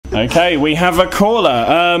Okay, we have a caller.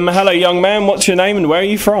 Hello, young man. What's your name and where are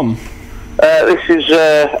you from? This is,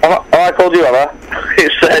 I called you, have I?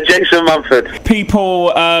 It's Jason Manford.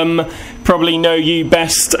 People probably know you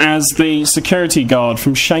best as the security guard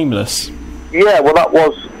from Shameless. Yeah, well,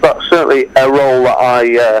 that's certainly a role that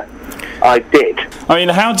I did. I mean,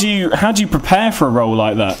 how do you prepare for a role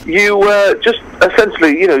like that? You just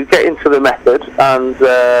essentially, get into the method and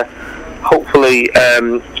hopefully,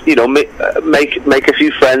 make a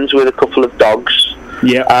few friends with a couple of dogs.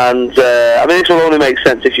 Yeah. And I mean, this will only make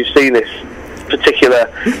sense if you've seen this particular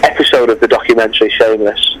episode of the documentary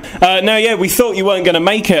Shameless. No, yeah, we thought you weren't going to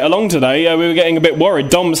make it along today. We were getting a bit worried.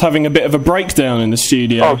 Dom's having a bit of a breakdown in the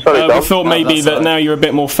studio. Oh, sorry, Dom. We thought maybe that now you're a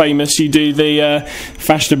bit more famous, you do the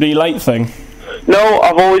fashionably late thing. No,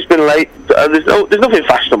 I've always been late. There's nothing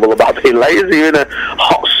fashionable about being late, is there? You're in a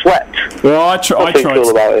hot sweat. Well, I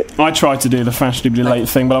tried to do the fashionably late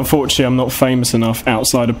thing, but unfortunately I'm not famous enough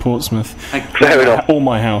outside of Portsmouth. Fair enough. Or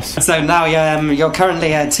my house. So now you're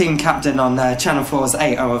currently a team captain on Channel 4's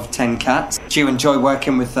 8 out of 10 Cats. Do you enjoy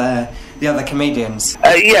working with the other comedians?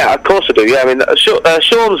 Yeah, of course I do. Yeah, I mean,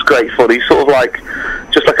 Sean's great fun. He's sort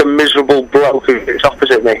of just like a miserable bloke who sits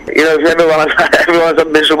opposite me. If everyone's a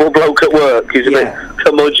miserable bloke at work, he's a bit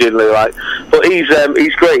curmudgeonly, like. But he's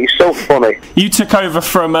great. He's so funny. You took over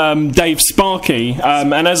from Dave Sparky,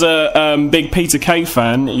 and as a big Peter Kay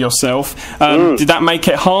fan yourself, did that make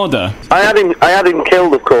it harder? I had him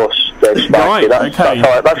killed, of course. Dave Sparky. Right. That's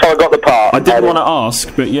how I got the part. I didn't want to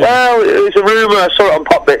ask, but yeah. Well, it was a rumour. I saw it on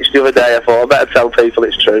Pop Bitch the other day. I thought I better tell people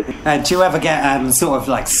it's true. Do you ever get sort of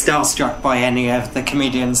like starstruck by any of the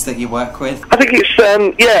comedians that you work with? I think it's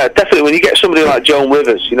definitely when you get somebody like Joan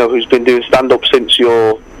Rivers, who's been doing stand-up since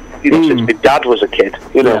since my dad was a kid.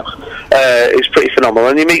 It's pretty phenomenal.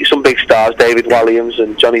 And you meet some big stars, David Walliams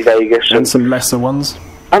and Johnny Vegas, and some lesser ones.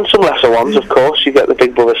 And some lesser ones, of course. You get the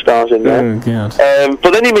Big Brother stars in there. Oh, God.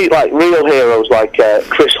 But then you meet like real heroes like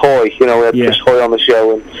Chris Hoy. We had Chris Hoy on the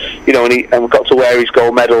show, and we got to wear his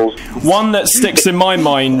gold medals. One that sticks in my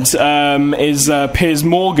mind is Piers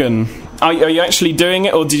Morgan. Are you actually doing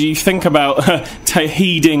it, or did you think about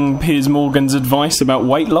heeding Piers Morgan's advice about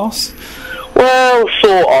weight loss? Well,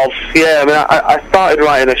 sort of, yeah. I mean, I started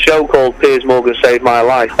writing a show called Piers Morgan Saved My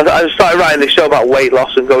Life. I started writing this show about weight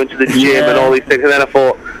loss and going to the gym and all these things, and then I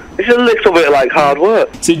thought, it's a little bit like hard work.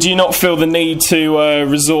 So do you not feel the need to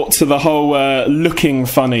resort to the whole looking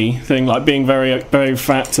funny thing, like being very, very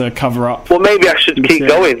fat to cover up? Well, maybe I should keep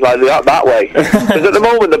going like that way. Because at the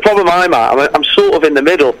moment, the problem I'm I'm sort of in the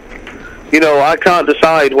middle. I can't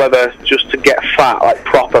decide whether just to get fat, like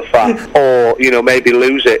proper fat, or, maybe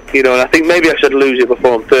lose it. And I think maybe I should lose it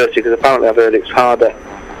before I'm 30, because apparently I've heard it's harder.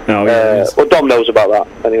 Oh, yeah, well, Dom knows about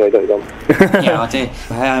that. Anyway, don't you, Dom? Yeah, I do.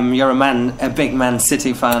 You're a big Man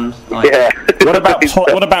City fan. Yeah.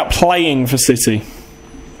 What about playing for City?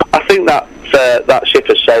 I think that ship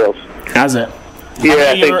has sailed. Has it?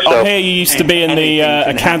 Yeah, I think so. I hear you used to be in the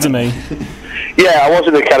academy. Yeah, I was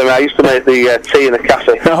in the academy. I used to make the tea in the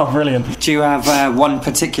cafe. Oh, brilliant. Do you have one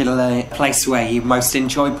particular place where you most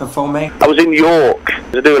enjoy performing? I was in York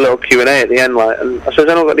to do a little Q&A at the end, and I said,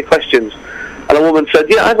 I don't got any questions. And a woman said,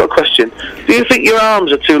 yeah, I've got a question. Do you think your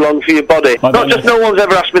arms are too long for your body? Not just no one's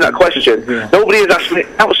ever asked me that question. Yeah. Nobody has asked me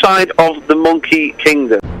outside of the Monkey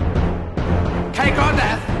Kingdom. Cake or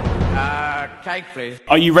death? Cake, please.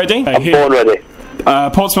 Are you ready? I'm born ready.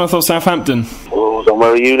 Portsmouth or Southampton? Oh, then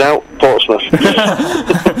where are you now? Portsmouth.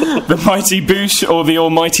 The mighty Boosh or the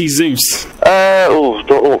almighty Zeus?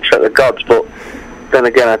 Don't upset the gods, but then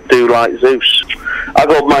again, I do like Zeus. I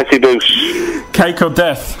go mighty Boosh. Cake or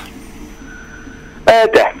death?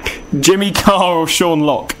 Death. Jimmy Carr or Sean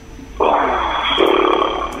Locke?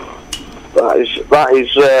 That is.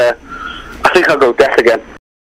 I think I'll go death again.